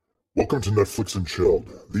Welcome to Netflix and Chilled.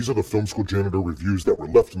 These are the Film School Janitor reviews that were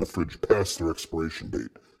left in the fridge past their expiration date.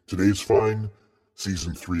 Today's find,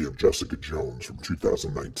 Season 3 of Jessica Jones from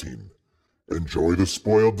 2019. Enjoy the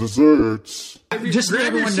spoiled desserts. Just so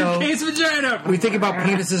everyone know, vagina. we think about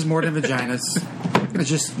penises more than vaginas. It's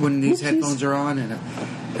just when these headphones are on and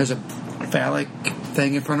there's a phallic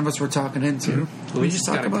thing in front of us we're talking into. We just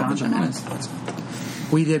talk about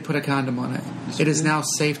vaginas. We did put a condom on it. It is now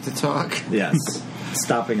safe to talk. Yes.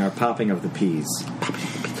 Stopping our popping of the peas.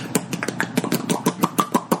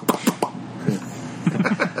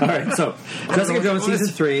 All right, so Jessica Jones Season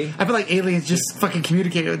 3. I feel like aliens just fucking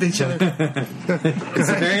communicate with each other. It's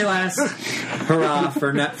the very last hurrah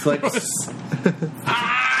for Netflix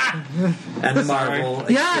and the Marvel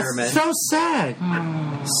experiment. So sad. You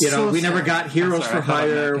know, So we never sad. got Heroes for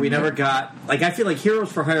Hire. We never got... Like, I feel like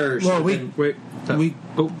Heroes for Hire should Well, have been...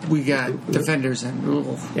 we got Defenders and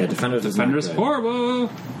Yeah, Defenders is Defenders not good.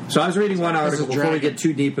 horrible. So I was reading one article This is before we Dragon. get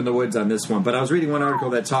too deep in the woods on this one, but I was reading one article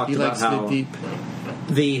that talked he about likes how the deep.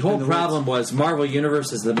 the whole the problem was Marvel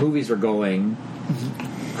Universe as the movies were going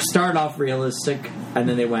started off realistic, and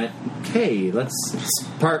then they went, "Hey, let's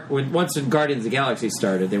part." Once when Guardians of the Galaxy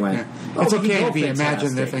started, they went, Yeah. "Oh, It's we can okay go to be fantastic.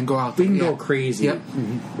 imaginative and go out We there, can yeah. go crazy." Yep.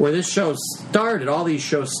 Where this show started, all these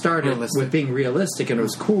shows started Realistic. with being realistic, and it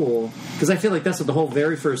was cool because I feel like that's what the whole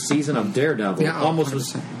very first season of Daredevil Yeah, almost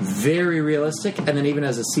was 100%. very realistic. And then even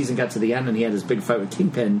as the season got to the end, and he had his big fight with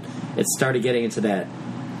Kingpin, it started getting into that.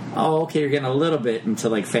 Oh, okay, you're getting a little bit into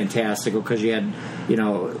like fantastical because you had, you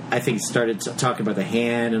know, I think started talking about the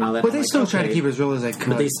hand and all that. But they I'm still like, try to okay. keep it as real as they could.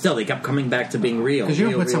 But they kept coming back to being real. Because you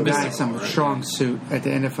don't real, put some guy in realistic. some strong suit at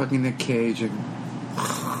the end of fucking Nick Cage. And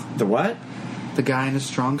The what? the guy in a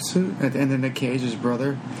strong suit at the end of Nick Cage, his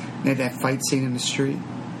brother. They had that fight scene in the street.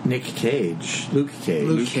 Nick Cage, Luke Cage.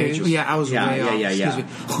 Luke Cage. Yeah, I was Yeah, way yeah, off. yeah, yeah. Excuse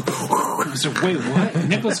me. So wait, what?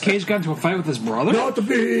 Nicolas Cage got into a fight with his brother? Not the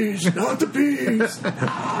bees, not the bees.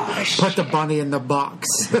 Put the bunny in the box.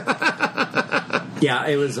 Yeah,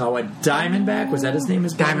 it was what Diamondback was that his name?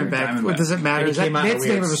 His brother? Diamondback. What does it matter? And Is he came out in a that's the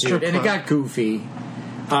name weird of a suit, strip and it club. got goofy.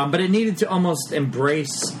 But it needed to almost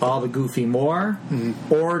embrace all the goofy more,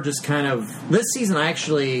 or just kind of this season. I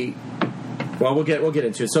actually, well, we'll get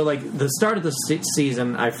into it. So, like the start of the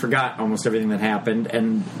season, I forgot almost everything that happened,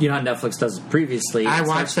 and you know how Netflix does it previously. I It's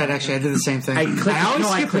watched like- that actually. I did the same thing. I clicked,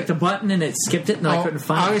 I clicked a button and it skipped it, and I Oh, couldn't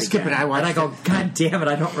find it. I always skip again. it. I watched and I go, it. God damn it,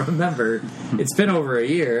 I don't remember. It's been over a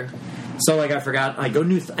year. So, like, I forgot. I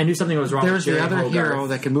knew something was wrong There with was the Jerry other Hogarth. hero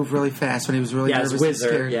that could move really fast when he was really Yeah, nervous it's and Wizard.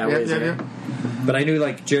 scared. Yeah, Yep, Wizard. yep, yep. But I knew,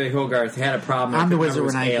 like, Jerry Hogarth had a problem. I'm I the couldn't wizard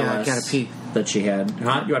remember when it was I ALS gotta pee. that she had.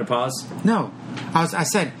 Huh? You want to pause? No. I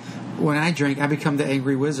said, when I drink, I become the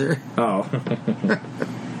angry wizard. Oh.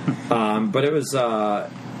 But it was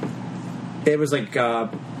like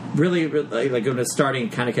really like when it's starting,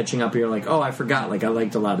 kind of catching up. You're like, oh, I forgot. Like I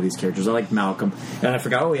liked a lot of these characters. I liked Malcolm, and I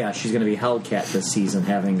forgot. Oh yeah, she's going to be Hellcat this season,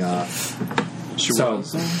 having She so-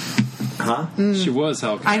 was. huh? She was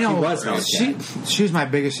Hellcat. I know. She was Hellcat. She was my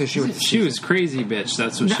biggest issue with the She was crazy, bitch.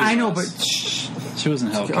 That's what No, she I know, was. but She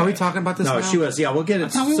wasn't Hellcat. are we talking about this No, now? she was. Yeah, we'll get it.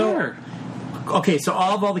 That's how we were. Okay, so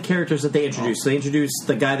all the characters that they introduced. They introduced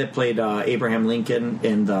the guy that played Abraham Lincoln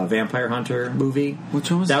in the Vampire Hunter movie. Which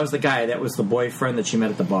one was that? that? Was the guy that was the boyfriend that she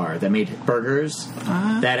met at the bar that made burgers.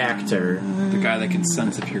 That actor. The guy that can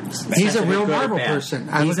sense if you're... He's a Good real or Marvel bad. person.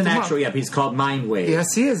 I He's looked an him up. actual. Yeah, he's called Mindwave.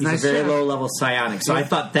 Yes, he is. He's Nice a very job. low level psionic. So Yeah. I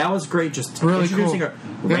thought that was great. Just Really introducing cool.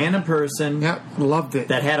 a Yep. random person. Yep, loved it.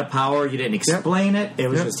 That had a power. You didn't explain it. It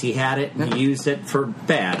was Yep. just he had it and Yep. he used it for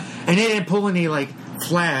bad. And they didn't pull any, like,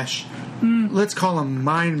 Flash. Let's call him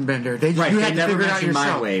Mindbender. They Right, you they had to never figure it out mentioned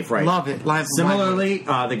yourself. Mindwave, right. Love it. Similarly,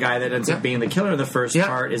 the guy that ends Yep. up being the killer in the first Yep.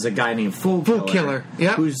 part is a guy named Fool Fool Killer.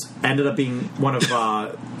 Yep. who's ended up being one of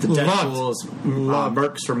the Deadpool's Loved.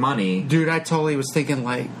 mercs for money. Dude, I totally was thinking,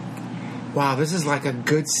 like, wow, this is like a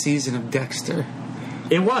good season of Dexter.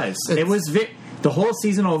 It was. It was. The whole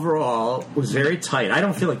season overall was very tight. I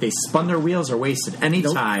don't feel like they spun their wheels or wasted any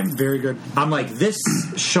time. Very good. I'm like, this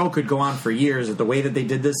show could go on for years at the way that they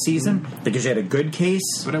did this season because you had a good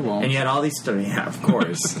case, But it won't. and you had all these stories. Yeah, of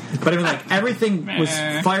course. But I mean, like everything was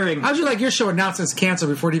firing. How'd you like your show announced as canceled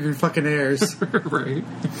before it even fucking airs? right.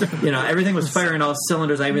 You know, everything was firing all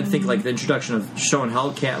cylinders. I even think like the introduction of showing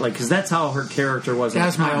Hellcat, like because that's how her character was. in That the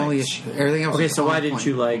was my comics. only issue. Everything else. Okay, was so on why didn't point.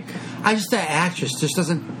 you like? I just that actress just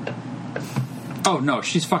doesn't. Oh, no,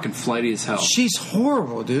 she's fucking flighty as hell. She's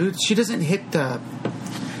horrible, dude. She doesn't hit the.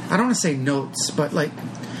 I don't want to say notes, but like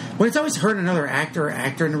when it's always her and another actor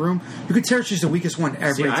in the room, you could tell she's the weakest one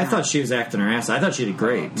every See, time. I thought she was acting her ass. I thought she did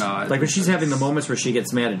great. No, like when she's having the moments where she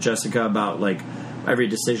gets mad at Jessica about like every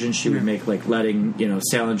decision she would make, like letting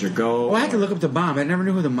Salinger go. Well, I had to look up the mom. I never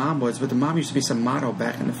knew who the mom was, but the mom used to be some model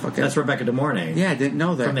back in the fucking. That's Rebecca De Mornay. Yeah, I didn't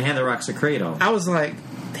know that. From The Hand That Rocks the Cradle. I was like,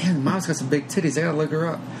 damn, the mom's got some big titties. I gotta look her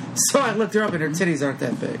up. So I looked her up, and her titties aren't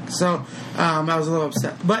that big. So I was a little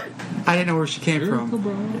upset, but I didn't know where she came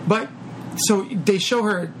from. But so they show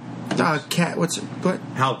her. Cat, what?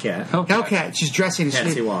 Hellcat. Hellcat. She's dressing.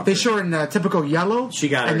 Patsy Walker. They show her in typical yellow. She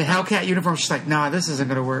got and her. the Hellcat uniform. She's like, nah, this isn't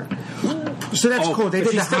gonna work. So that's cool. They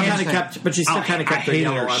did the kind of kept, but she still kind of kept her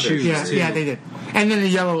yellow under. shoes. Yeah, they did. And then the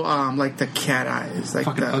yellow, like the cat eyes, like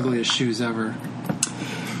Fucking the ugliest shoes ever.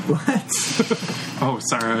 What? Oh,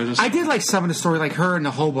 sorry. I did like some of the story, like her and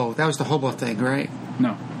the hobo. That was the hobo thing, right?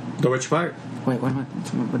 No. The which part? Wait, what am I?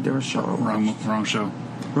 What different show? Wrong show.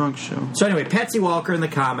 Wrong show. So anyway, Patsy Walker in the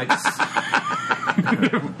comics.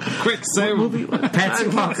 Quick, say Movie. Patsy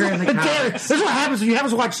Walker in the Damn it, comics. this is what happens when you have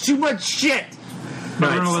to watch too much shit.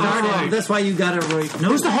 Right, know what start that's off. like. That's why you got to right. No,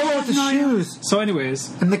 Who's the hobo with the shoes So,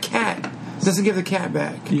 anyways, and the cat? Doesn't give the cat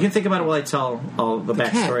back. You can think about it while I tell all the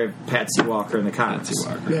backstory of Patsy Walker in the comics. Patsy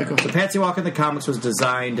Walker. Yeah, go. So Patsy Walker in the comics was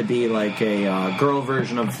designed to be like a girl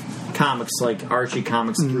version of comics, like Archie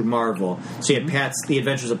comics through Marvel. So you had the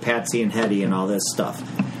Adventures of Patsy and Hetty and all this stuff.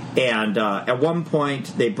 And at one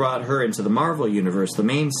point, they brought her into the Marvel universe, the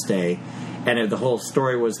mainstay. And the whole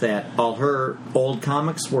story was that all her old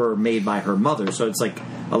comics were made by her mother. So it's like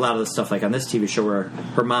a lot of the stuff like on this TV show where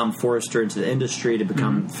her mom forced her into the industry to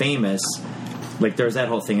become famous. Like there's that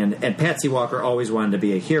whole thing. And Patsy Walker always wanted to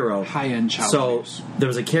be a hero. High-end child So abuse. there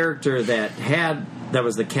was a character that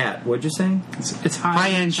was the cat. What'd you say? It's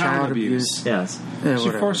high-end child abuse. Yes. Yeah, She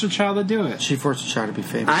whatever. forced her child to do it. She forced her child to be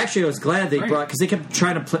famous. I actually was glad they Right. brought, because they kept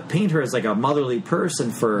trying to paint her as like a motherly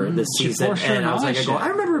person for this She season, forced her and I was like, shit. I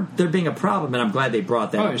remember there being a problem, and I'm glad they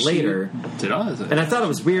brought that up later. She does. And I thought it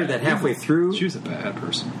was weird that halfway through She was a bad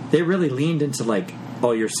person. they really leaned into like,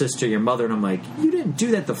 oh, your sister, your mother, and I'm like, you didn't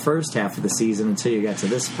do that the first half of the season until you got to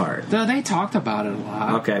this part. They talked about it a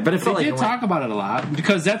lot. Okay, but it felt They like did talk about it a lot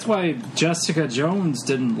because that's why Jessica Jones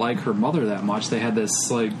didn't like her mother that much. They had this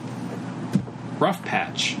like rough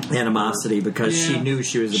patch. animosity because she Yeah. knew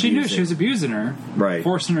she was She abusing. knew she was abusing her, Right.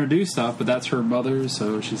 Forcing her to do stuff, but that's her mother,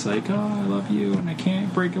 so she's like, "Oh, I love you, and I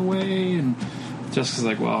can't break away." And Jessica's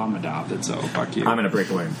like, "Well, I'm adopted, so fuck you." I'm gonna break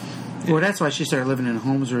away. Well, that's why she started living in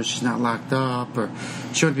homes where she's not locked up, or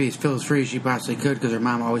she wouldn't be as feel as free as she possibly could because her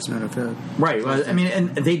mom always made her feel. Right. Well, I mean,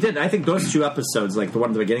 and they did. I think those two episodes, like the one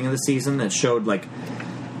at the beginning of the season that showed like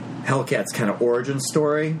Hellcat's kind of origin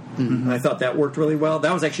story, I thought that worked really well.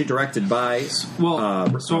 That was actually directed by so I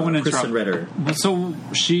want to Kristen Ritter. So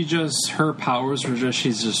her powers were just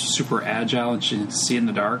she's just super agile and she can see in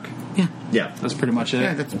the dark. Yeah, Yeah. That's pretty much it.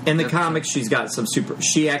 yeah. That's, In the that's- comics, she's got some super.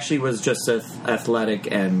 She actually was just athletic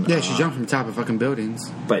and yeah, she jumped from the top of fucking buildings.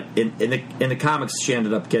 But in the comics, she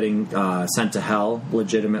ended up getting sent to hell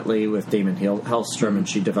legitimately with Damon Hellstrom, and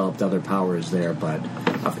she developed other powers there. But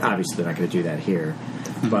obviously, they're not going to do that here.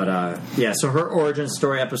 But yeah, so her origin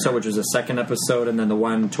story episode, which was the second episode, and then the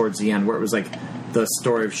one towards the end where it was like the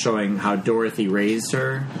story of showing how Dorothy raised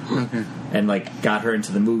her Okay. and like got her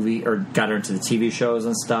into the movie or got her into the TV shows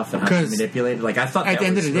and stuff, and how she 'Cause manipulated. Like I thought At that the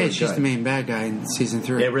end of was the day, really she's good. the main bad guy in season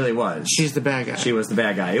 3. It really was. She's the bad guy. She was the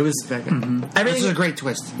bad guy. It was the bad guy. This is a great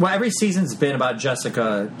twist. Well, every season's been about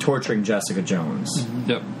Jessica torturing Jessica Jones.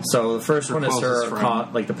 Yep. So the first Her one is her closest friend.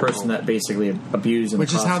 caught, like the person that basically abused and Which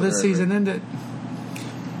is how accosted this her. season ended.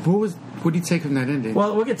 What do you take from that ending?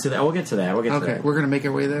 Well, we'll get to that. We'll get to that. okay, we're gonna make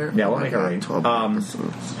our way there. Yeah, Oh we'll my make our God, way. 12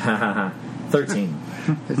 episodes. 13.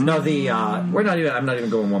 No, we're not even. I'm not even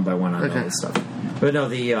going one by one on all Okay. this stuff. But no,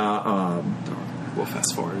 We'll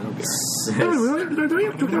fast forward. It'll be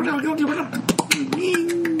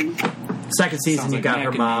second season Sounds you like got Mac her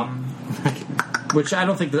and mom, which I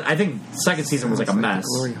don't think. I think second season was like a Sounds like mess.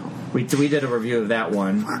 a glory hole. We did a review of that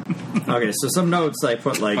one. Okay, so some notes I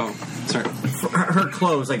put like. Oh, sorry. Her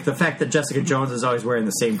clothes, like the fact that Jessica Jones is always wearing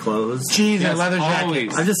the same clothes. Jeans and Yes, leather jacket.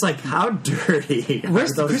 always. I'm just like, how dirty are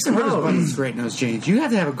those Kristen Ritter's butt clothes? looks great in those jeans. You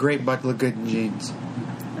have to have a great butt to look good in jeans.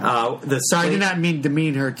 So I did not mean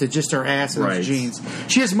demean her to just her ass in Right. those jeans.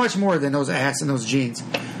 She has much more than those ass in those jeans.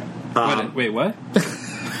 Wait, what?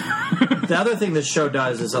 The other thing this show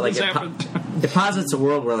does is that, like What's happened? it posits a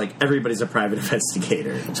world where like everybody's a private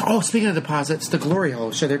investigator. So, speaking of deposits, the glory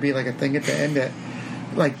hole. Should there be like a thing at the end that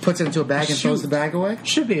like puts it into a bag and throws the bag away?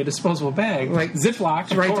 Should be a disposable bag, Like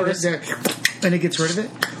Ziploc, of right course. to and it gets rid of it,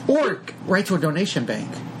 or right to a donation bank.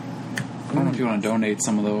 I don't know if you want to donate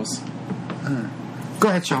some of those. Go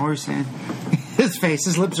ahead, Sean. What were you saying? His face,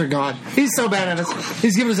 his lips are gone. He's so bad at us.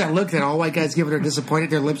 He's giving us that look that all white guys give when they're disappointed.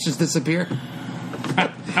 Their lips just disappear.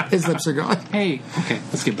 His lips are gone. Hey, okay,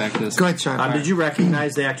 let's get back to this. Go ahead, Sean. Did you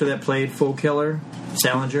recognize the actor that played Fool Killer,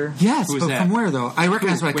 Salinger? Yes, Who was but that? from where though? I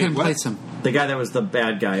recognize, but I Wait, couldn't what? place him. The guy that was the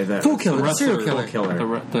bad guy. That Fool Killer, the wrestler. serial killer. Fool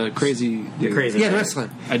Killer. The crazy. The crazy Yeah, guy. the wrestler.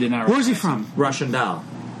 I did not. Where was he recognize from? him. Russian Doll.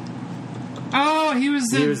 Oh, he was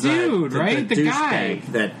the dude, right? The guy.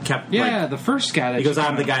 douchebag that kept. Yeah, like, the first guy. That he goes, you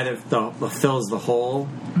 "I'm the kinda- guy that fills the hole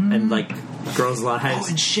and like grows lives." Oh,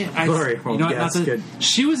 and shit. Glory hole. You know what? Yeah, that's that's good.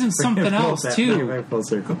 She was in something else too. Very full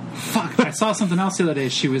circle. Fuck, I saw something else the other day.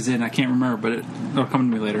 She was in. I can't remember, but it'll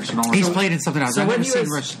come to me later. So don't worry. He's played in something else. so I've when never he seen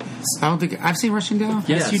was- I don't think I've seen Rushing Down.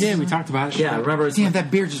 Yes, Yes. you did. We talked about it. Yeah, I remember. It's Damn,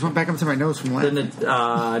 that beard just went back up to my nose from laughing.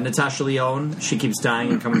 Natasha Lyonne. She keeps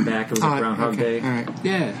dying and coming back. It was like Groundhog okay. Day. All right.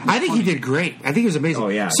 Yeah. I think he did great. I think he was amazing. Oh,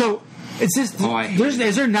 yeah. So it's just Oh, I hate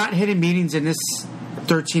is there not hidden meanings in this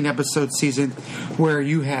 13 episode season where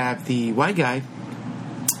you have the white guy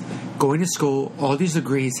going to school, all these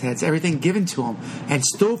degrees, has everything given to him, and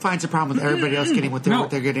still finds a problem with everybody else getting what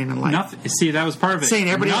they're getting in life. Nothing. See, that was part of it. Saying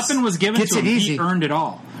everybody else Nothing was given gets to him. it easy. He earned it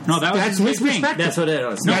all. No, that was That's his his big thing. perspective. That's what it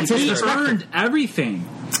was. No, That's he his perspective. earned everything.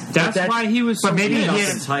 That's why he was. but so maybe He he felt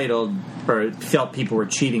had- entitled or felt people were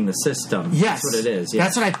cheating the system. Yes, That's what it is. Yeah.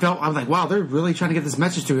 That's what I felt. I'm like, wow, they're really trying to get this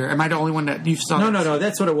message to here. Am I the only one that you saw? No.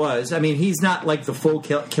 That's what it was. I mean, he's not like the full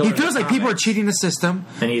killer. He feels like people are cheating the system,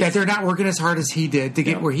 And he's- that they're not working as hard as he did to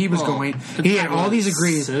get Yeah. where he was Well, going. the He had all these system.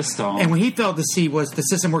 degrees, and what he failed to see was the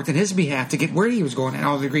system worked on his behalf to get where he was going and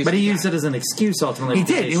all the degrees. But he used it as an excuse ultimately. He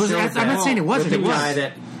did. They It was- showed I'm that not saying it wasn't. with It the was. guy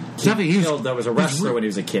that Definitely, he was- killed that was a he was wrestler weird. when he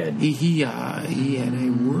was a kid. He had a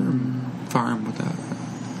worm farm with a.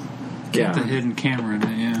 Yeah. the hidden camera in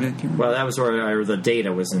it. Yeah. Well, that was where the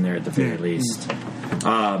data was in there at the very least.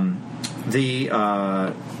 The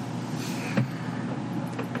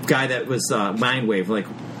guy that was Mindwave, like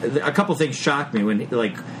a couple things shocked me when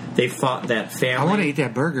like they fought that family. I want to eat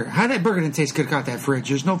that burger. How that burger didn't taste good out that fridge?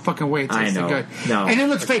 There's no fucking way it I tasted know. good. No. And it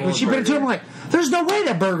looks A fake. When cold she bit into it, burger. I'm like, there's no way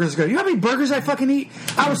that burger's good. You know how many burgers I fucking eat?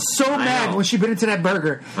 I was so mad know. when she bit into that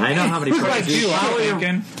burger. I know how many It looked burgers like you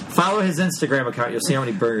shit. Follow his Instagram account. You'll see how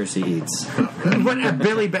many burgers he eats. What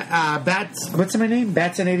Billy Bats? What's my name?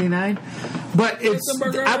 Batson89. But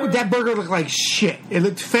that burger looked like shit. It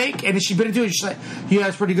looked fake, and then she bit into it. She's like, "Yeah,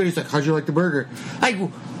 it's pretty good." He's like, "How'd you like the burger?" Like,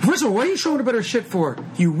 first of all, what are you showing a better shit for?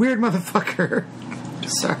 You weird motherfucker.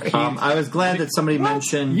 Sorry. I was glad that somebody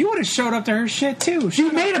mentioned. You would have showed up to her shit too. She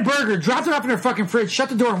made a burger, dropped it off in her fucking fridge, shut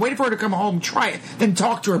the door, and waited for her to come home, try it, then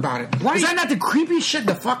talk to her about it. Why- Is that not the creepiest shit in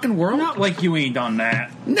the fucking world? Not like you ain't done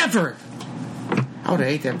that. Never. I would have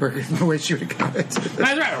ate that burger the way she would have got it. That's right.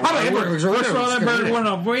 I would have that burger wouldn't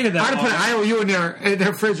have waited that I'd have put an long. IOU in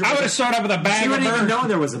their fridge. I would have showed up with a bag She of wouldn't even burgers. know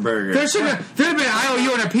there was a burger. There should have been an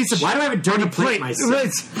IOU and a piece of. Why do I have a dirty on the plate myself?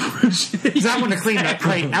 Because I wouldn't have cleaned that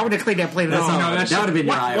plate. I would have cleaned that plate at all. No, that would've been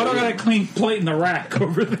your What I got a clean plate in the rack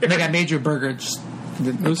over there? Like I made you a burger. Just,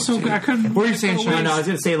 It was so good. I couldn't. What were you saying, Sean? No, I was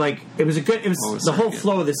going to say like it was a good. It was Oh, it's the so whole good.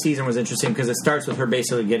 flow of the season was interesting because it starts with her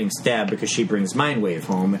basically getting stabbed because she brings Mindwave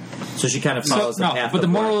home, so she kind of follows the path. but the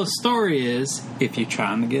of moral what- of the story is, if you're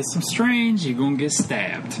trying to get some strange, you're gonna get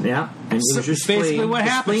stabbed. yeah, and you lose your That's basically spleen. what The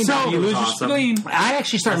happens. spleen So doctor you was lose your awesome. spleen. I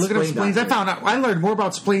actually started A looking up spleen spleens. I doctor. found out. I learned more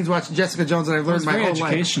about spleens watching Jessica Jones than I've It learned was my very whole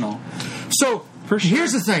life. educational. So For sure.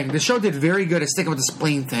 here's the thing: the show did very good at sticking with the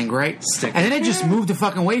spleen thing, right? Stick And then with it just moved the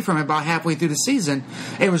fucking away from it about halfway through the season.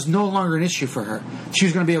 It was no longer an issue for her. She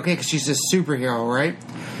was going to be okay because she's this superhero, right?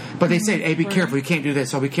 But they said, "Hey, be careful! You can't do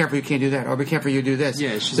this. Oh, be careful! You can't do that. Oh, be careful! You do this."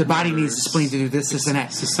 Yeah, she's the body never- needs the spleen to do this, this, and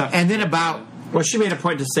that. susceptible. And then about Well, she made a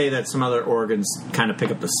point to say that some other organs kind of pick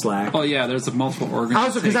up the slack. Oh yeah, there's a multiple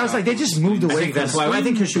organs. because I was like, they just moved I away think from that's the why. I spleen.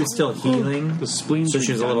 think because she was still healing, The spleens so are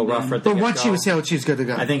she was a little done rougher. At But the once she get-go. was healed, she was good to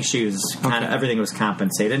go. I think she was kind of Okay. everything was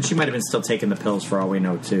compensated, and she might have been still taking the pills for all we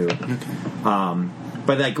know too. Okay.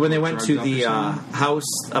 But like when they went to Drugged up the or something?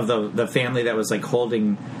 house of the family that was like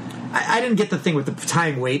holding, I didn't get the thing with the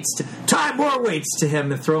tying more weights to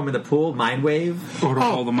him and throw him in the pool. Mindwave. Or to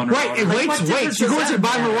hold them under right, water. and Like, what weights. difference You go does into the that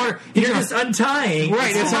bottom of the matter? water. You're You're just untying.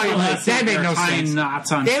 right. That's how you Unless that made they're no tying sense.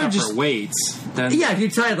 knots on They would separate just- weights. Then Yeah, if you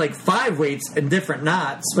tied like 5 weights in different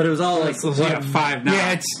knots, but it was all like so you got 5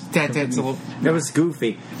 knots. Yeah, that's a little. it was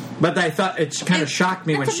goofy. But I thought it kind of shocked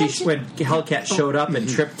me when Hellcat showed up and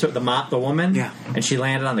tripped to the woman, Yeah. and she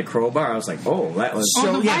landed on the crowbar. I was like, oh, that was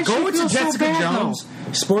So then yeah, why go she into feel so Jessica bad, Jones.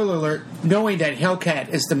 Spoiler alert: knowing that Hellcat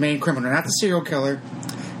is the main criminal, not the serial killer,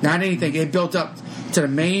 not anything. It built up to the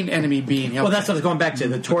main enemy being Hellcat. Well, that's what I was going back to.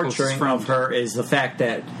 The torturing friend. of her is the fact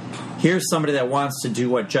that here's somebody that wants to do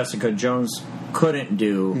what Jessica Jones couldn't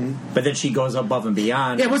do, but then she goes above and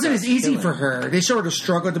beyond. Yeah, it wasn't and as easy killing. for her. They showed her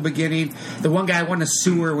struggle at the beginning. The one guy wanted to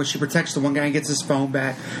sue her when she protects the one guy and gets his phone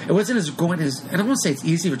back. It wasn't as going as, I don't want to say it's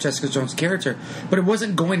easy with Jessica Jones' character, but it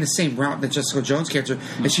wasn't going the same route that Jessica Jones' character.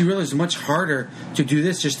 And she realized it was much harder to do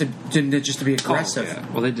this just to be aggressive. Oh,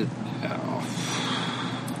 yeah. Well, they did.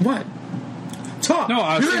 What? Talk. No,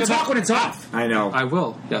 I was You're going to thinking talk when it's off. I know. I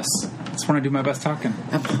will. Yes. Just want to do my best talking.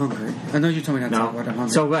 I'm hungry. I know you told me not to talk about it. I'm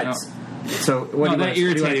hungry. So what? No. So what? No, do that you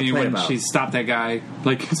irritated me when about? she stopped that guy.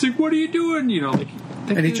 Like, it's like, what are you doing? You know, like.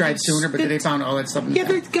 And he tried suing her, but then they found all that stuff. Yeah,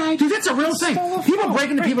 that guy. Dude, that's a real thing. People break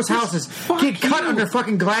into people's houses, get cut you. under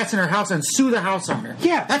fucking glass in their house, and sue the house owner.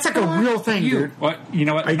 Yeah, that's like a real thing, you. dude. What? You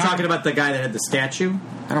know what? Are you talking about the guy that had the statue?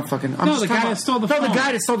 I don't fucking. I'm No, just the talking guy about, that stole the no, phone. the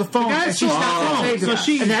guy that stole the phone. The guy and she stole stopped the and phone. saved So it.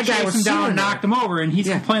 she and that guy chased was him down suing and her. knocked him over, and he's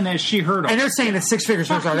Yeah. complaining that she hurt him. And they're saying that 6 figures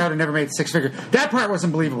first out. That would never made 6 figures. That part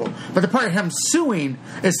wasn't believable, but the part of him suing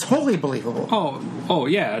is totally believable. Oh,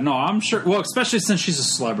 yeah. No, I'm sure. Well, especially since she's a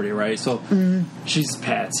celebrity, right? So she's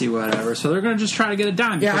Patsy, whatever. So they're going to just try to get a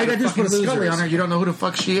dime. Yeah, all you because gotta do is they're put a fucking Scully losers. on her. You don't know who the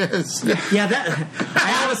fuck she is. Yeah, that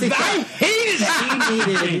I honestly thought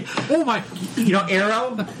he needed. Oh my! You know,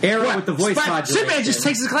 Arrow with the voice modulation. Superman just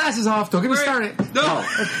takes his glasses off. Don't get me started. No,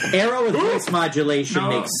 Arrow with voice modulation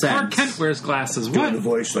makes sense. Clark Kent wears glasses. Doing What? a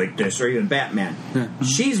voice like this, or even Batman.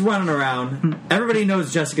 She's running around. Everybody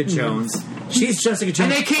knows Jessica Jones. She's Jessica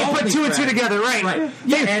Jones. And they can't put two and two together, right? Right.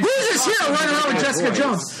 Yeah, And- who's this hero running around with Jessica voice.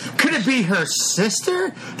 Jones? Could it be her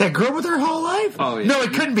sister that grew up with her whole life? Oh, yeah. No,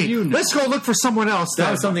 it couldn't be. You know. Let's go look for someone else. That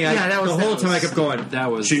then. was something Yeah, that was the whole time I kept going.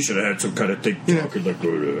 That was, She should have had some kind of thing.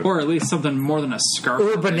 or at least something more than a scarf.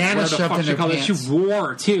 Or a banana Whatever the shoved fuck in she her called it. pants. She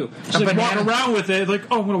wore it too. She's like banana? walking around with it, like,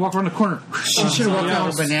 oh, I'm gonna walk around the corner. She should have walked yeah. around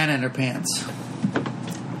with a banana in her pants.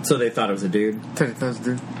 So they thought it was a dude. That was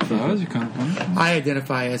dude. That was kind of funny. I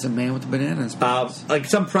identify as a man with a banana in his pants. Like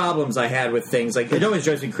some problems I had with things, like it always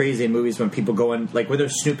drives me crazy in movies when people go in, like when they're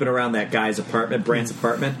snooping around that guy's apartment, Brand's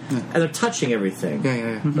apartment, and they're touching everything.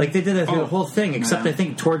 Yeah. Like they did that through the whole thing, except yeah. I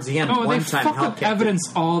think towards the end, Oh, one they time fuck Hal with kept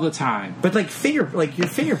evidence all the time. But like your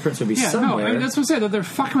fingerprints would be Yeah, somewhere. no, I mean, that's what I'm saying. That they're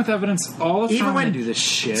fucking with evidence all the Even time when when they do this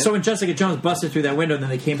shit. So when Jessica Jones busted through that window and then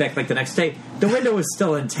they came back like the next day, the window was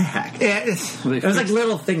still intact. Yeah, it's, Well, they It was like fixed-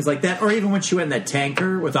 little things like that, or even when she went in that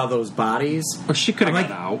tanker with all those bodies, or she could have I'm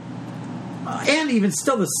got like- out. and even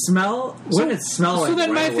still the smell. Wouldn't it smell like? So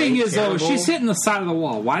then my right thing away is, though, terrible? she's hitting the side of the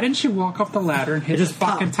wall. Why didn't she walk up the ladder and hit It the just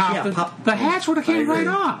fucking pop- top? yeah, pop- the hatch would have I came agree. right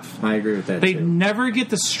off. I agree with that. They too. never get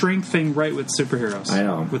the strength thing right with superheroes. I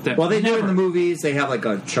know. With that, Well, they do never. in the movies. They have like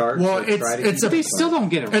a chart. Well, they try to it's keep a- it, They but- still don't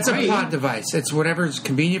get it it's right. a plot device. It's whatever's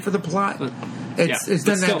convenient for the plot. Yeah, It's done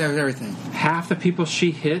but still- that with everything. Half the people she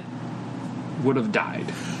hit would have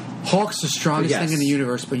died. Hulk's the strongest Yes. thing in the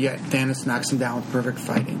universe, but yet Thanos knocks him down with perfect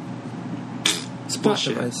fighting. It's plot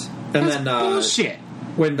Bullshit. device. And That's then bullshit.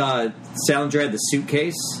 when Salinger had the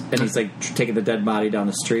suitcase and he's like taking the dead body down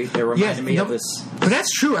the street, it reminded me of this. But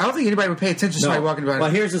that's true. I don't think anybody would pay attention to somebody walking by.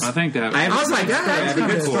 Well, here's this. I think that- I have I a was like, good yeah, story. I that's have a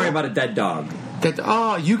kinda good cool. story about a dead dog.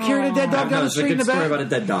 You carried a dead dog down No, the it's a street in good the story back. about a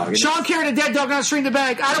dead dog. Sean carried a dead dog down the street in the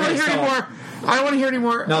back. I don't want to hear Okay, so- anymore. I don't want to hear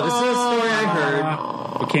anymore. No, this is a story I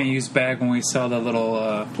heard. We can't use bag when we sell the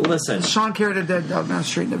little Listen. Sean carried a dead dog down the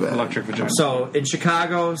street in the back. electric vagina. So in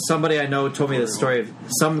Chicago, somebody I know told me the story of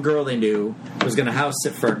some girl they knew was going to house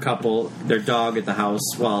sit for a couple, their dog at the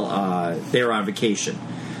house while they were on vacation.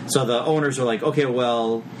 So the owners were like, okay,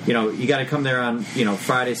 well, you got to come there on,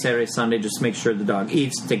 Friday, Saturday, Sunday, just make sure the dog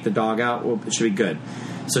eats, take the dog out, well, it should be good.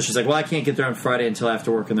 So she's like, well, I can't get there on Friday until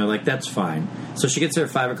after work, and they're like, that's fine. So she gets there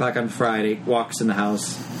at 5 o'clock on Friday, walks in the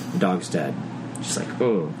house, the dog's dead. She's like,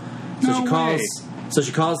 oh. So No she calls. way. So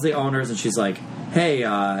she calls the owners, and she's like, hey,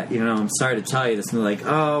 I'm sorry to tell you this. And they're like,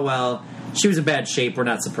 oh, well, she was in bad shape. We're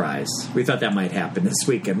not surprised. We thought that might happen this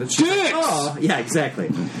weekend. And she's like, Dicks! oh, yeah, exactly.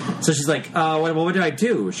 So she's like, what do I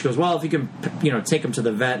do? She goes, well, if you can, take him to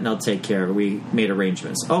the vet, and I'll take care of it. We made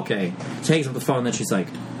arrangements. Okay. She hangs up the phone, and then she's like,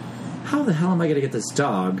 how the hell am I going to get this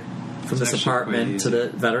dog from this actually apartment quite to the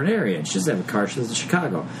veterinarian? She doesn't have a car. She lives in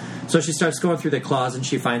Chicago. So she starts going through the closet, and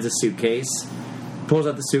she finds a suitcase, pulls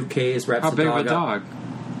out the suitcase, wraps How the big of dog a up.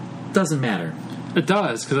 dog? Doesn't matter. It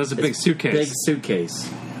does, because that's a big suitcase. Big suitcase.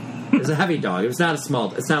 It's a heavy dog. It's not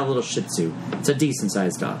a little Shih Tzu. It's a decent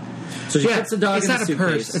sized dog. So she puts the dog it's in the not a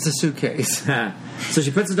suitcase. purse. It's a suitcase. So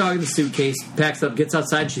she puts the dog in the suitcase, packs it up, gets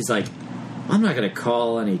outside, and she's like, I'm not going to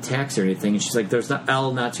call any taxi or anything. And she's like, there's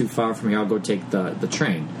not too far from here. I'll go take the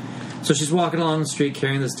train. So she's walking along the street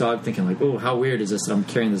carrying this dog, thinking like, oh, how weird is this that I'm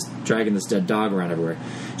dragging this dead dog around everywhere.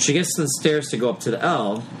 She gets to the stairs to go up to the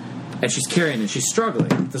L, and she's carrying it, and she's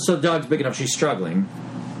struggling. So the dog's big enough, she's struggling.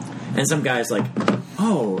 And some guy's like,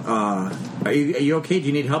 are you okay? Do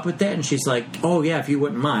you need help with that? And she's like, oh, yeah, if you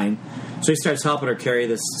wouldn't mind. So he starts helping her carry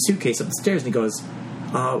this suitcase up the stairs, and he goes,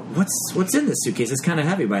 what's in this suitcase? It's kind of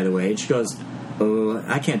heavy, by the way. And she goes, oh,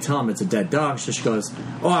 I can't tell him it's a dead dog. So she goes,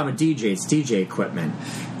 oh, I'm a DJ. It's DJ equipment.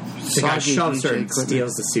 The guy shoves her and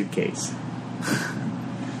steals the suitcase.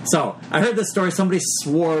 So I heard this story. Somebody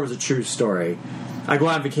swore it was a true story. I go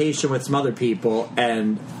on vacation with some other people,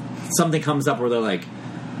 and something comes up where they're like,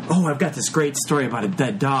 oh, I've got this great story about a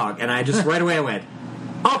dead dog. And I just right away I went,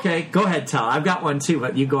 okay, go ahead, tell. I've got one too,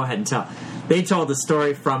 but you go ahead and tell. They told the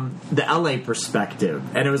story from the LA perspective,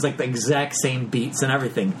 and it was like the exact same beats and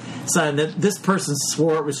everything. So and this person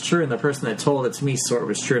swore it was true, and the person that told it to me swore it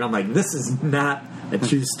was true. And I'm like, this is not a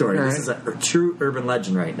true story. Right. This is a true urban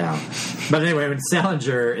legend right now. But anyway, when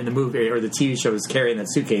Salinger in the movie or the TV show was carrying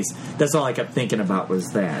that suitcase, that's all I kept thinking about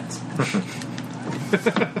was that.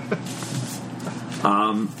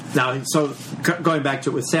 Now, so going back to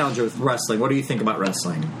it with Salinger with wrestling, what do you think about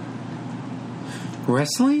wrestling?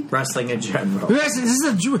 Wrestling? Wrestling in general. We're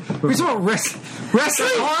talking about wrestling.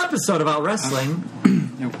 A whole episode about wrestling.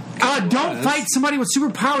 Don't fight somebody with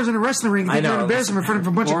superpowers in a wrestling ring and embarrass them in front of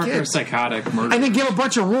a bunch of kids. Or if they're psychotic, murder. And then give a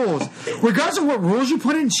bunch of rules. Regardless of what rules you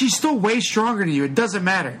put in, she's still way stronger than you. It doesn't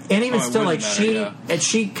matter. And even still, like,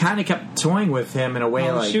 she kind of kept toying with him in a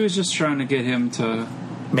way like... She was just trying to get him to...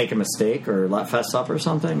 make a mistake or let fess up or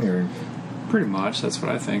something, or... Pretty much, that's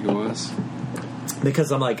what I think it was.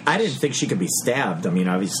 Because I'm like, I didn't think she could be stabbed. I mean,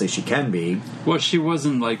 obviously she can be. Well, she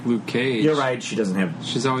wasn't like Luke Cage. You're right, she doesn't have...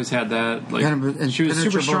 She's always had that, like... She was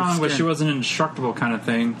super strong, but she wasn't indestructible kind of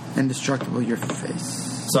thing. Indestructible, your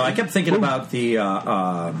face. So I kept thinking about the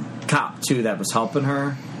cop, too, that was helping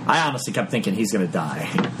her. I honestly kept thinking he's going to die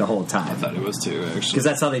the whole time. I thought it was too, actually. Because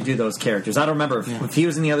that's how they do those characters. I don't remember if he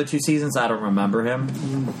was in the other two seasons. I don't remember him.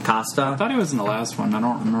 Costa. I thought he was in the last one. I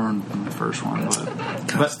don't remember in the first one.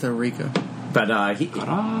 Costa Rica. But I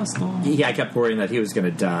kept worrying that he was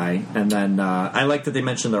going to die. And then I like that they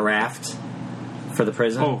mentioned the raft for the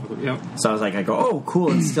prison. Oh, yep. So I was like, oh,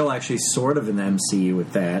 cool. It's still actually sort of in the MCU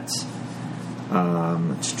with that.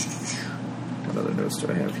 What other notes do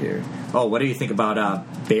I have here? Oh, what do you think about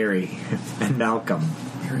Barry and Malcolm?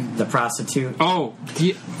 The prostitute. Oh,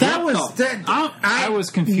 I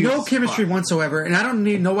was confused. No chemistry whatsoever, and I don't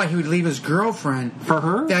even know why he would leave his girlfriend for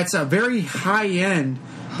her. That's a very high end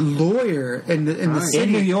lawyer in the city,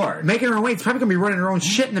 in New York, making her own way. It's probably gonna be running her own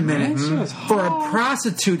shit in a minute for a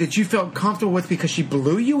prostitute that you felt comfortable with because she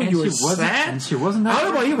blew you and you were sad. And she wasn't that. I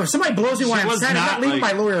don't know about you, but if somebody blows me while I'm sad, I'm not leaving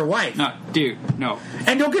my lawyer wife. No, dude, no.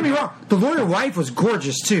 And don't get me wrong, the lawyer wife was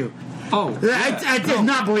gorgeous too. Oh, yeah. I did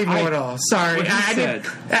not believe it at all. Sorry,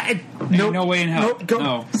 no way in hell.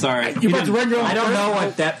 No, sorry. You about to run your own. I don't know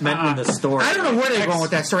what that meant in the story. I don't know where they're going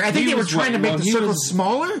with that story. I think they were trying to make the circle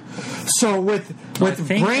smaller. So with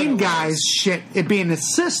Brain Guy's shit, it being the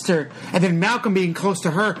sister, and then Malcolm being close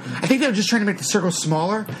to her, I think they were just trying to make the circle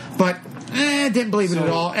smaller. But didn't believe it at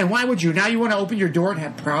all. And why would you? Now you want to open your door and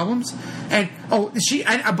have problems? And but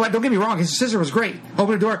don't get me wrong, his sister was great.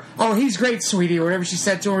 Open the door. Oh, he's great, sweetie, or whatever she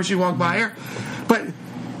said to her when she walked by her. But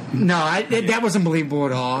no, that wasn't believable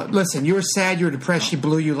at all. Listen, you were sad, you were depressed, she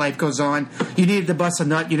blew you, life goes on. You needed to bust a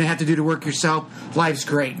nut, you didn't have to do the work yourself. Life's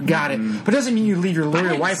great, got it. But it doesn't mean you leave your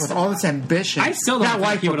lawyer wife with all this ambition. I still don't not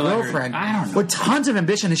wife or girlfriend. I don't know. With tons of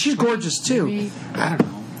ambition, and she's gorgeous too. Maybe, I don't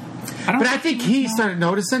know. But I think he started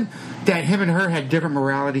noticing that him and her had different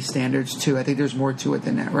morality standards too. I think there's more to it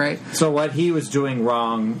than that, right? So what he was doing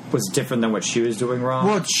wrong was different than what she was doing wrong?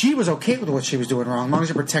 Well, she was okay with what she was doing wrong, as long as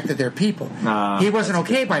it protected their people. He wasn't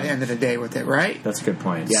okay by the end of the day with it, right? That's a good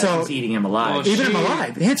point. Yeah, so, he's eating him alive. Eating him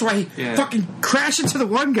alive. Hence why he fucking crashed into the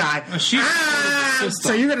one guy.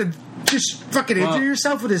 So you're going to just fucking injure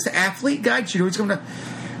yourself with this athlete guy? You know he's going to...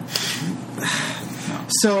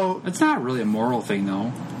 So... It's not really a moral thing,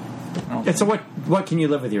 though. It's a what can you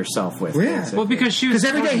live with yourself with? Yeah. Basically. Well, because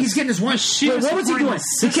every day he's getting his one. What was he doing?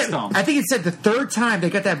 I think it said the third time they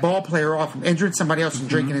got that ball player off from injuring somebody else from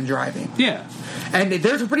drinking and driving. Yeah. And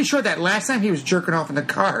they're pretty sure that last time he was jerking off in the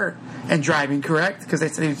car and driving, correct? Because they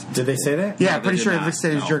said he was, did they say that? Yeah, no, pretty sure they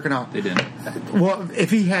said he was jerking off. They didn't. Well, if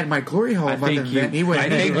he had my glory hole, he would. I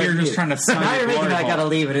think you're just trying to sell now you're making I got to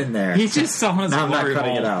leave it in there. He's just selling his now glory I'm not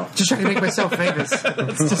cutting it out. Just trying to make myself famous.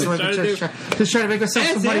 just trying to make myself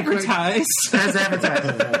somebody advertised. As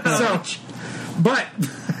advertised. So, but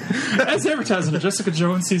as advertised in Jessica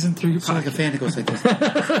Jones season 3. It's like a fan that goes like this.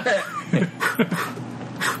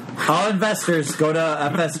 All investors go to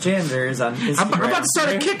FS Chanders on Instagram. I'm about to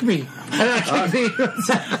start a kick me.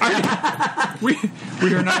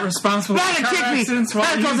 We are not responsible Not for a car kick me. accidents while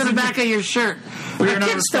That goes in the using- back of your shirt. We A are not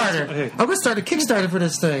Kickstarter. responsible. Hey. I'm gonna start a Kickstarter for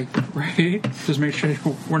this thing. Right? Just make sure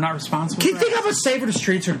we're not responsible. Can you for think how much safer the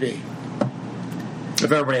streets would be?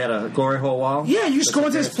 If everybody had a glory hole wall. Yeah, you just go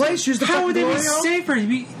into this place, use the How fucking would they be glory hole. safer?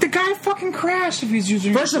 The guy fucking crashed if he's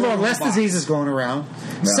using. First of all, less box. diseases going around.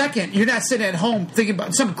 Yeah. Second, you're not sitting at home thinking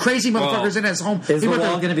about some crazy motherfuckers in his home. Is the Think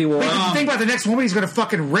about wall gonna be warm? Think about the next woman he's going to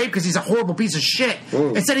fucking rape because he's a horrible piece of shit.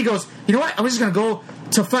 Ooh. Instead, he goes, you know what? I'm just going to go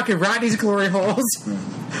to fucking Rodney's glory holes,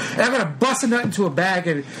 and I'm going to bust a nut into a bag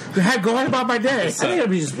and go on about my day. I think it'll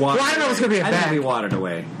be just watered. Well, I know it's gonna be a I think bag. it'll be watered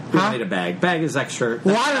away. We Huh? don't need a bag. Bag is extra.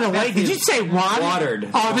 Watered away? Did you say watered? Watered.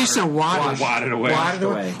 Oh, they said watered. Wadded away. Watered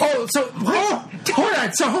away. away. Oh, so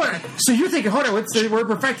hold on. So you're thinking, hold on, we're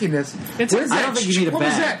perfecting this. It's What is a- I that? don't think you need a What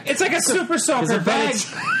was bag. that? It's like a super Because soaker a bag,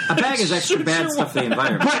 a bag is extra bad stuff for the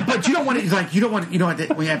environment. But you don't want it, you don't want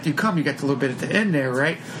when after you come, you get a little bit at the end there,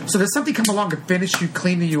 right? So there's something come along to finish you,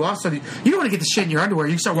 cleaning you off. So you don't want to get the shit in your underwear.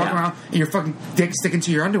 You start walking Yeah. around and your fucking dick sticking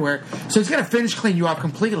to your underwear. So it's got to finish clean you off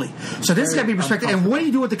completely. So this has got to be respected. And what do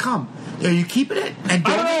you do with the cum? Are you keeping it? And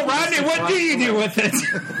I don't know, Rodney. What do you do with it?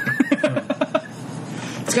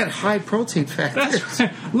 It's got high protein factors.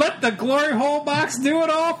 Let the glory hole box do it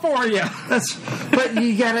all for you. But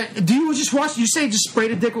you gotta. Do you just wash? You say just spray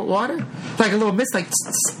the dick with water, like a little mist, like,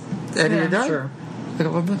 and you're done. Sure. Like a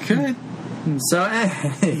little bit. Good. So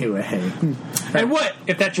anyway, And what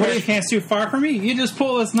if that trash can's too far from me? You just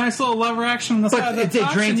pull this nice little lever action on the side But of the it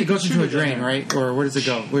box drains. and It you can goes into shoot a it in drain, there. right? Or where does it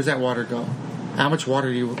go? Where does that water go? How much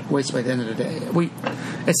water do you waste by the end of the day?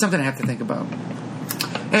 It's something I have to think about.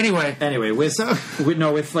 Anyway,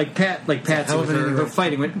 with like Patsy hell with of an her anyway.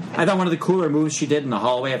 fighting. I thought one of the cooler moves she did in the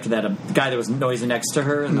hallway after that, a guy that was noisy next to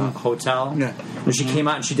her in the hotel. Yeah. When she came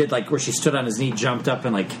out and she did like where she stood on his knee, jumped up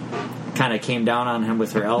and like kind of came down on him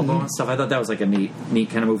with her elbow and stuff. I thought that was like a neat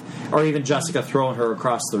kind of move. Or even Jessica throwing her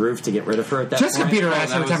across the roof to get rid of her at that Jessica point. beat her Oh, ass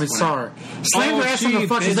that every time we was saw her. Slammed her ass on the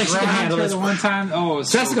fucking she's like, she can ground. handle this. The one time,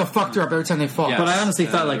 Jessica fucked her up every time they fought. Yeah. But I honestly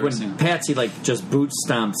thought like when Yeah. Patsy like just boot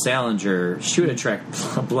stomped Salinger, she would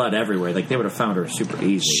attract blood everywhere. Like they would have found her super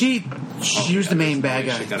easy. She was the main bad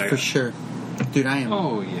guy She gotta- for sure. Dude, I am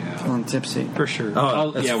Oh yeah, feeling tipsy. for sure.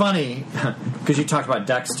 Oh, it's funny because you talked about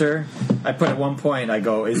Dexter. I put at one point, I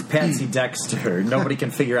go, "Is Patsy Dexter?" Nobody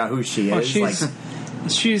can figure out who she is. Oh, like,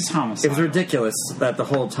 she's it homicidal. was ridiculous that the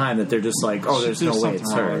whole time that they're just like, "Oh, there's no way it's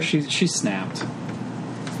something wrong. her." She snapped.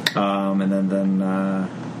 And then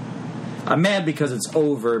I'm mad because it's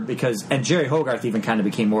over and Jerry Hogarth even kind of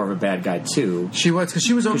became more of a bad guy too. She was because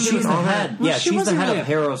she was over She's the head. Well, Yeah, she she's the wasn't head really of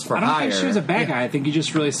Heroes for I don't Hire. think she was a bad guy. I think you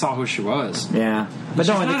just really saw who she was. Yeah, but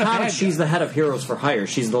She's no, in the not a bad comics, guy. she's the head of Heroes for Hire.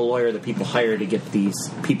 She's the lawyer that people hire to get these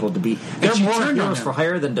people to be. They're she more turned on Heroes him. for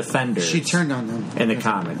Hire than Defenders. She turned on them in the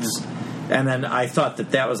comics. And then I thought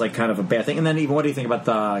that was like kind of a bad thing. And then even what do you think about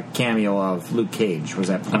the cameo of Luke Cage? Was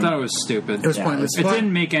that I point? thought it was stupid. It was Yeah, pointless. It But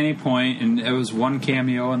didn't make any point, and it was one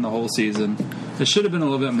cameo in the whole season. It should have been a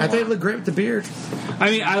little bit more. I think it looked great with the beard. I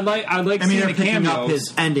mean, I like I mean, seeing they're the picking cameos. up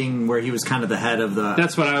his ending where he was kind of the head of the.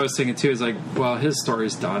 That's what I was thinking too. Is like, well, his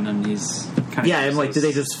story's done, and he's kind of Yeah, and like, did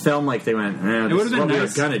they just film like they went? This would've is been what we were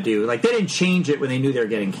nice. gonna do. Like they didn't change it when they knew they were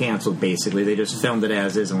getting canceled. Basically, they just filmed it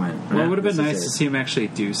as is and went. Well, it would have been this is nice it. to see him actually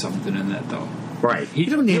do something in that, though. Right. You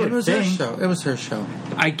don't need it. would It was her think. show. It was her show.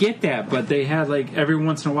 I get that, but they had like every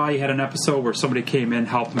once in a while you had an episode where somebody came in,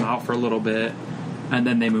 helped them out for a little bit, and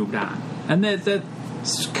then they moved on. And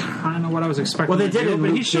that's kind of what I was expecting. Well, they them to did do, in but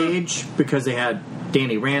he Luke should- Cage because they had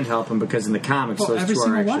Danny Rand help him because in the comics Well, those every two are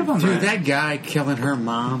single actually. one of them. Dude, Right. that guy killing her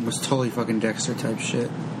mom was totally fucking Dexter type shit.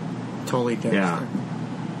 Totally Dexter. Yeah.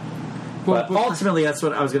 Well, But ultimately, that's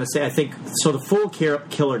what I was going to say. I think so. The full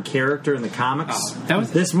killer character in the comics. Oh, that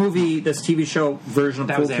was- this movie, this TV show version of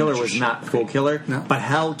That Full was Killer amateur was shit. not Full Killer, No. but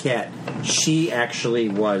Hellcat, she actually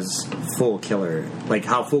was Full Killer. Like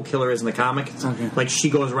how Full Killer is in the comics. Okay. Like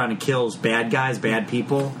she goes around and kills bad guys, bad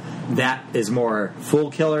people. That is more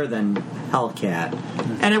Full Killer than Hellcat,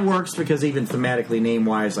 and it works because even thematically, name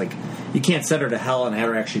wise, like you can't send her to hell and have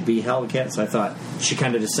her actually be Hellcat. So I thought she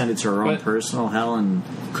kind of descended to her own But- personal hell and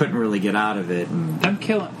couldn't really get out of it. And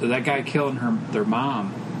that guy killing their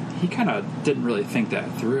mom, he kind of didn't really think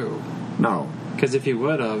that through. no. Because if he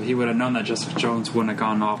would have known that Jessica Jones wouldn't have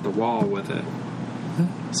gone off the wall with it.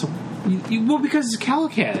 So, well, because it's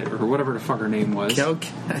Hellcat or whatever the fuck her name was. Hellcat.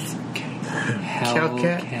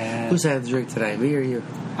 Hellcat. Who's had a drink today? Me or you?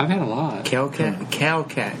 I've had a lot.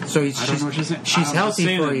 Calcat. So I don't know what she's saying. She's I'm healthy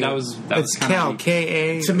saying for that you. that was It's kinda Cal. weak.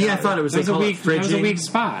 K-A. To me, I thought it was That was, they a call weak, it that was a fridging. weak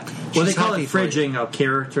spot. Well, they She's call healthy it for you. fridging a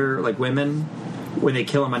character like women. when they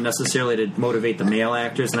kill him unnecessarily to motivate the male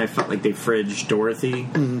actors, and I felt like they fridged Dorothy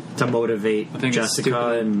to motivate I think it's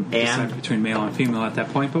Jessica and decide between male and female at that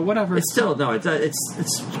point, but whatever. It's still no.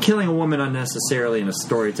 It's killing a woman unnecessarily in a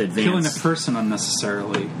story to advance. killing a person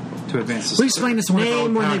unnecessarily to advance the We story. explained this in one of our Name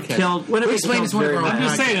old when they've podcasts. killed. When We have explained this in one of our I'm old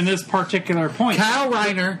just saying, in this particular point, Kyle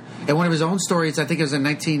Reiner, in one of his own stories, I think it was in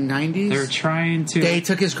 1990s. they're trying to. They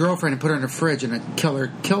took his girlfriend and put her in a fridge, and a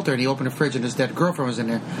killer killed her. And he opened the fridge, and his dead girlfriend was in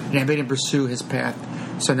there, and they made him pursue his path.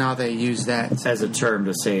 So now they use that. as a term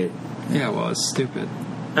to say it. Yeah, well, it's stupid.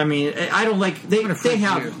 I mean, I don't like they fridge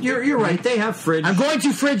have. you. You're right. They have fridge. I'm going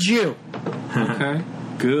to fridge you. Okay.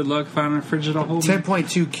 Good luck finding a fridge that'll hold me.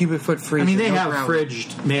 10.2 cubic foot freezer. I mean, they no have problem.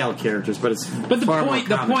 fridged male characters, but it's But the far more point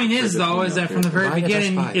common is for though female is that from the very Why did I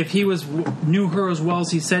beginning, spy? if he knew her as well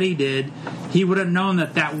as he said he did, he would have known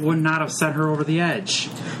that would not have set her over the edge.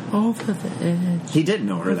 Over the edge. He didn't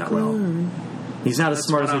know her that well. He's not as That's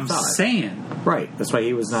smart what as I'm he thought. saying. Right. That's why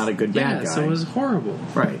he was not a good bad Yeah, guy. so it was horrible.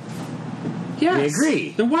 right. Yes. We agree.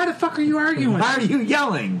 Then why the fuck are you arguing? Why are you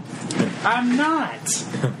yelling? I'm not.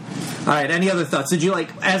 All right. Any other thoughts? Did you like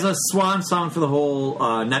as a swan song for the whole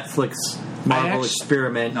Netflix Marvel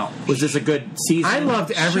experiment? No. Was this a good season? I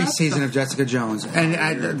loved every Shut season of Jessica Jones.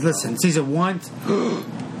 And listen, season 1,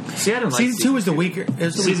 See, I didn't like season 2 was the weaker. It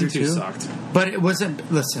was the Season weaker 2 too. sucked. But it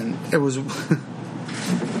wasn't. Listen, it was.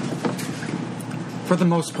 For the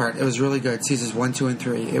most part, it was really good. Seasons 1, 2, and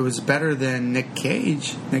 3. It was better than Nick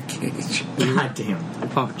Cage. Nick Cage. God damn.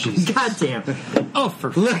 Oh Jesus. God damn. Oh, for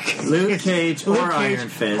Look, Luke Cage or Iron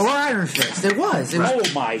Fist. Or Iron Fist. It was. Oh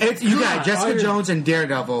my You got God. Jessica Jones and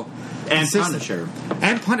Daredevil. And Consistent.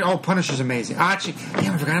 Punisher. And Punisher's amazing. Actually,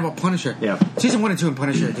 damn, I forgot about Punisher. Yeah. Season 1 and 2 and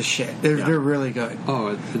Punisher are the shit. They're really good.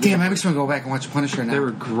 Oh, Damn, I makes me go back and watch Punisher now. they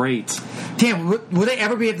were great. Damn, will they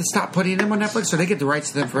ever be able to stop putting them on Netflix, or they get the rights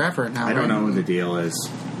to them forever now? I don't know what the deal is.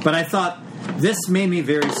 But I thought this made me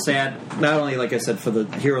very sad, not only, like I said, for the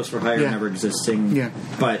Heroes for Hire Yeah. never existing, Yeah.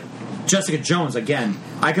 but Jessica Jones, again,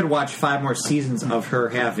 I could watch 5 more seasons of her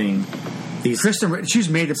having these Kristen, she was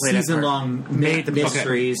made to play that part. season-long Made to play.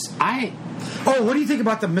 mysteries. Oh, what do you think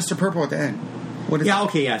about the Mr. Purple at the end? What is Yeah,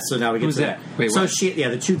 okay, yeah, so now we get Who's to that? that. Wait, so what?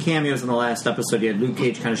 the 2 cameos in the last episode, you had Luke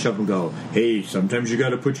Cage kind of show up and go, hey, sometimes you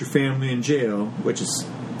gotta put your family in jail, which is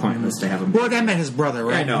pointless to have him. Well, that meant his brother,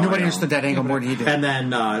 right? I know, Nobody I know. understood that angle more than he did. And then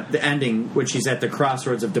the ending, which she's at the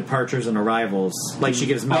crossroads of departures and arrivals. Like she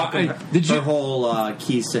gives Malcolm did you- her whole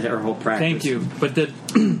keys to her whole practice. Thank you. But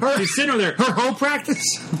she's sitting over there. Her whole practice?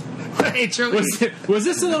 Hey, Charlie. Was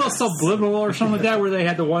this a little subliminal or something like that, where they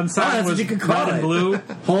had the one Oh, sign that's was what you could call red it. and blue,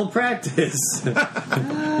 Whole practice.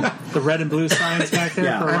 the red and blue signs back there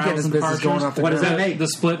Yeah. for I'm getting arrivals this and business departures? going off the What does ground. that make? The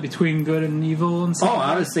split between good and evil and Oh, stuff.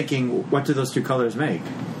 I was thinking, what do those 2 colors make?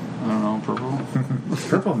 I don't know, purple.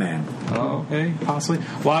 Purple Man. Oh, okay, possibly.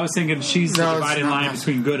 Well, I was thinking she's the No, it's dividing not line that.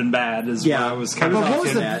 between good and bad. Is Yeah. what I was kind It of. was But what was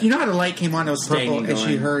also the? that. You know how the light came on? It was Staying purple, and she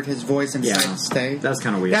going. heard his voice and Yeah. decided to stay. That was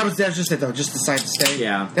kind of weird. That was just it though. Just decided to stay.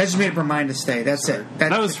 Yeah. That just made up her mind to stay. That's it.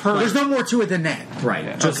 That was her- There's no more to it than that. right.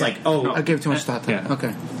 Yeah. Just Okay. like, oh, No. I gave too much thought to Yeah. that.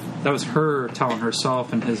 Okay. That was her telling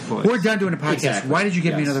herself in his voice. We're done doing a podcast. Exactly. Why did you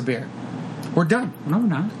give me Yes. another beer? We're done. No, we're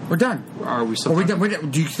not. We're done. Are we still? Are we talking?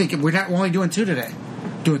 done? Do you think we're only doing 2 today?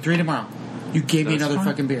 Doing 3 tomorrow. You gave me That's another fine.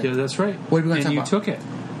 fucking beer. Yeah, that's right. What are we gonna and talk you about? took it.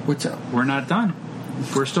 What's up? We're not done.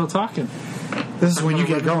 We're still talking. This is when you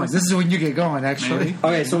get going. This is when you get going. Actually, Maybe.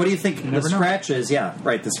 Okay, so what do you think? The never know. scratches, yeah,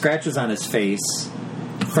 right. The scratches on his face.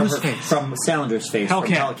 From Whose face? From Salinger's face. From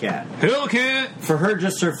Hellcat. Hellcat. Hellcat. For her,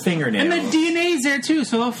 just her fingernails. And the DNA's there too,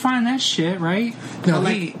 so they'll find that shit, right? No,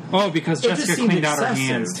 But, he- Because It just Jessica seemed cleaned out her excessive.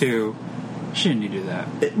 hands too. She didn't need to do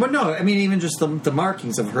that. But no, I mean even just the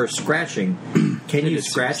markings of her scratching. Can you is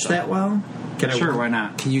scratch some that well? Can I Sure, why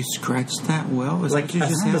not? Can you scratch that well? Is Like that what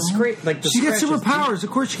you just the said? scrape, like the She gets scratches- superpowers.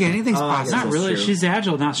 Of course she can. Anything's Oh, possible. Not that's really. true. She's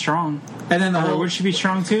agile, not strong. And then the Or whole. would she be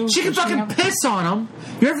strong too? She can Would fucking have- piss on them.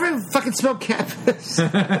 You ever fucking smell cat piss?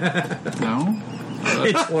 No.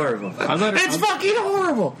 It's horrible. I let her. It's fucking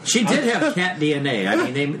horrible. She did have cat DNA.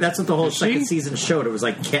 I mean, that's what the whole second season showed. It was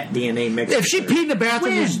like cat DNA mixed. If she with her. peed in the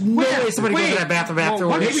bathroom, there's no way somebody goes to that bathroom Well,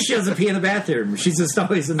 afterwards. Maybe she doesn't pee in the bathroom. She's just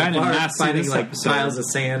always in the I did bar not see finding this like episode. piles of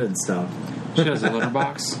sand and stuff. She has a litter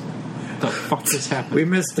box. The fuck just happened? We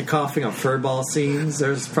missed the coughing of furball scenes.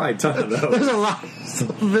 There's probably a ton of those. There's a lot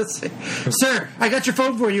still missing. Sir, I got your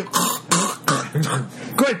phone for you.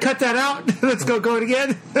 Go ahead, cut that out. Let's go it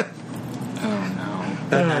again. Oh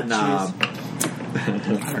no. And then, jeez.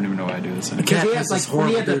 I don't even know why I do this anymore. because he had Cat piss like is when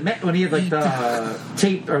he had horrible, the when he had like the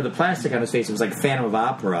tape or the plastic on his face, it was like Phantom of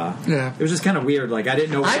Opera. Yeah. it was just kind of weird. Like I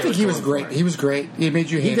didn't know. What I they think were he was going great. for. He was great. He made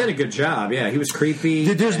you He hate did a him. good job. Yeah, he was creepy.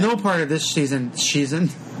 Dude, there's and- no part of this season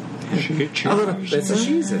It's a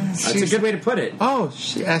season. That's a good way to put it. Oh,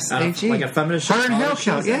 S-H-E. Like a feminist. Her and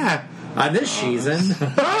Hellcat, yeah. On this season.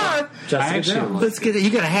 actually Jones. Let's get it. You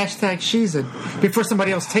got to hashtag season before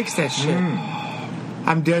somebody else takes that shit.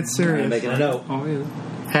 I'm dead serious. I'm making a note. Oh, yeah.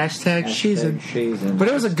 Hashtag season. But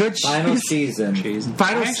it was a good final season. season.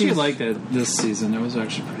 Final I actually season. liked it this season. It was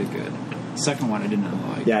actually pretty good. Second one I did not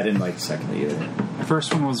like. Yeah, I didn't like the second either. The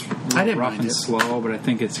first one was I didn't rough mind and it. slow, but I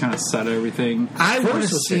think it's kind of set everything. I want to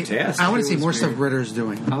First was see. fantastic. I want to see It was more stuff weird. Ritter's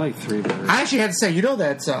doing. I like 3 better. I actually had to say,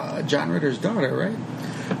 that's John Ritter's daughter, right?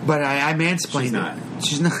 But I mansplained She's it. not.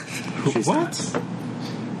 She's not. She's What? not.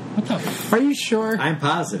 What the f- Are you sure? I'm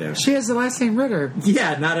positive. She has the last name Ritter.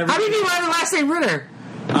 Yeah, not every. How do you mean I have the last name Ritter?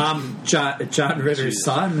 John Ritter's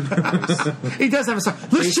son. He does have a son.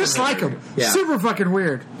 Looks Jason just like Ritter. him. Yeah. Super fucking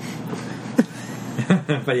weird.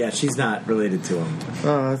 But yeah, she's not related to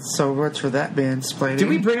him. So much for that mansplaining. Did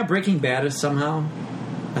we bring up Breaking Bad somehow?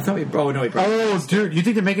 I thought we. Oh no, we. Brought Oh, dude, you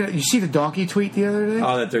think they're making it? You see the donkey tweet the other day?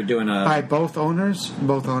 Oh, that they're doing a. By both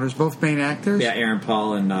main actors. Yeah, Aaron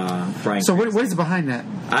Paul and Brian. So what is behind that?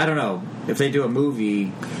 I don't know if they do a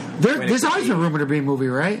movie. There's always been rumored to be a movie,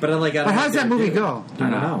 right? But I don't how know does if that they movie do. go? I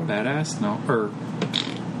don't know. Badass? No. Or.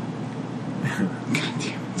 God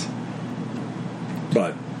damn it.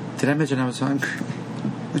 But Did I mention I was hungry?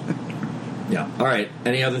 yeah. All right.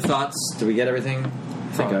 Any other thoughts? Did we get everything?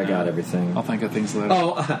 I think I got everything. I'll think of things later.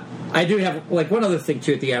 Oh, I do have one other thing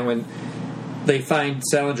too at the end when they find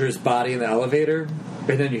Salinger's body in the elevator,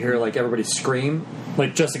 and then you hear everybody scream.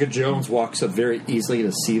 Like Jessica Jones walks up very easily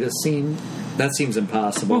to see this scene. That seems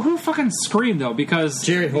impossible. Well, who fucking screamed though? Because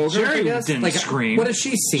Jerry Hogarth, I Jerry guess? didn't scream. What has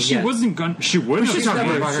she seen? She yet? wasn't going. She wouldn't. We should have talk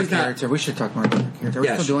more never- about her she's not- character. We should talk more about her character. Are we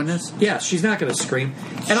still doing this? Yeah, she's not going to scream.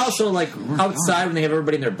 And also, outside when they have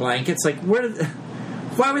everybody in their blankets,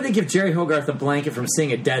 why would they give Jerry Hogarth a blanket from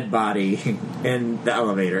seeing a dead body in the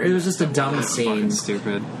elevator? It was just a dumb scene. Fucking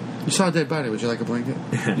stupid. You saw a dead body. Would you like a blanket?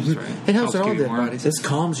 That's right. It helps with all Keep you dead warm. bodies. This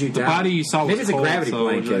calms you down. The body you saw was Maybe it's a cold, gravity so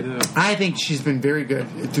what blanket. did I do? I think she's been very good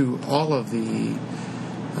through all of the.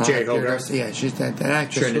 Jerry Hogarth? Yeah, she's that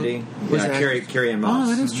actress. Trinity. Who's Yeah, that? Carrie Ann Moss.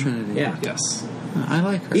 Oh, that is Trinity. Yeah. Yes. I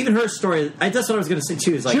like her. Even her story, that's what I was going to say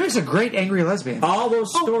too, is She makes a great angry lesbian. all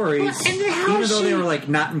those stories, and then how even is though they she- were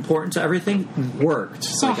not important to everything, worked.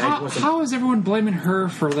 So I wasn't- how is everyone blaming her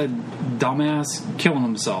for the dumbass killing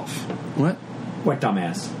himself? What? What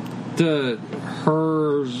dumbass?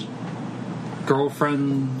 Her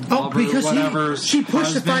girlfriend, Oh, lover, because whatever. she pushed to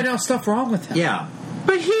husband. find out stuff wrong with him. Yeah.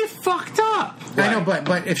 But he fucked up. I know,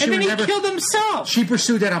 but if she And then would he never, killed himself. she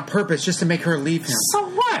pursued that on purpose just to make her leave him. So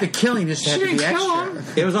what? The killing just had She to be didn't kill extra. him.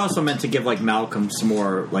 It was also meant to give Malcolm some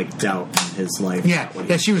more doubt in his life. Yeah, What he-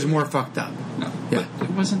 that she was more fucked up. No, Yeah. but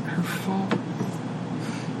it wasn't her fault.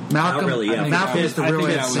 Malcolm, Not really, yeah. Malcolm is the I real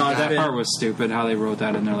think innocent that guy. part was stupid. How they wrote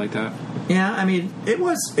that in there like that. Yeah, I mean, it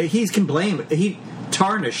was. He can blame. He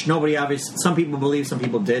tarnished. Nobody obviously. Some people believe, some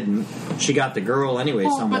people didn't. She got the girl anyway,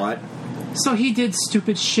 Well, somewhat. So he did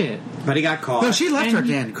stupid shit. But he got caught. No, she left And her at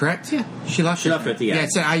the end, correct? Yeah. She left She her left her at the end. Yeah,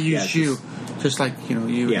 it said, I used Yeah, you, just like,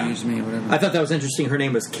 you Yeah. used me, or whatever. I thought that was interesting. Her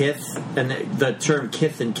name was Kith, and the term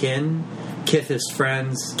kith and kin. Kith is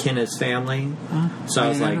friends, kin is family. So I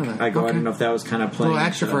was I like, didn't know that. I go, I Okay. don't know if that was kind of A playing. little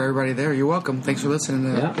extra into- for everybody there. You're welcome. Thanks for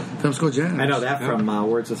listening to Yeah. Film School Janitors. I know that from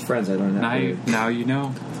Words with Friends. I learned that. Now you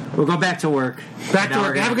know. We'll go back to work. Back to Now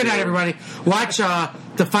work. we're Have a gonna good night, do- everybody. Watch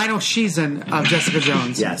the final season of Jessica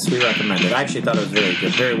Jones. Yes, we recommend it. I actually thought it was very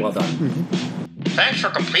good. Very well done. Thanks for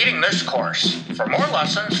completing this course. For more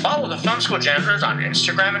lessons, follow the Film School Janitors on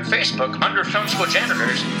Instagram and Facebook under Film School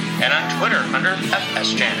Janitors and on Twitter under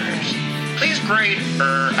FS Janitors. Please rate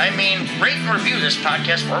and review this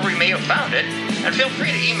podcast wherever you may have found it, and feel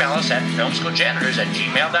free to email us at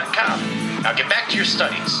filmschooljanitors@gmail.com. Now get back to your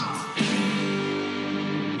studies.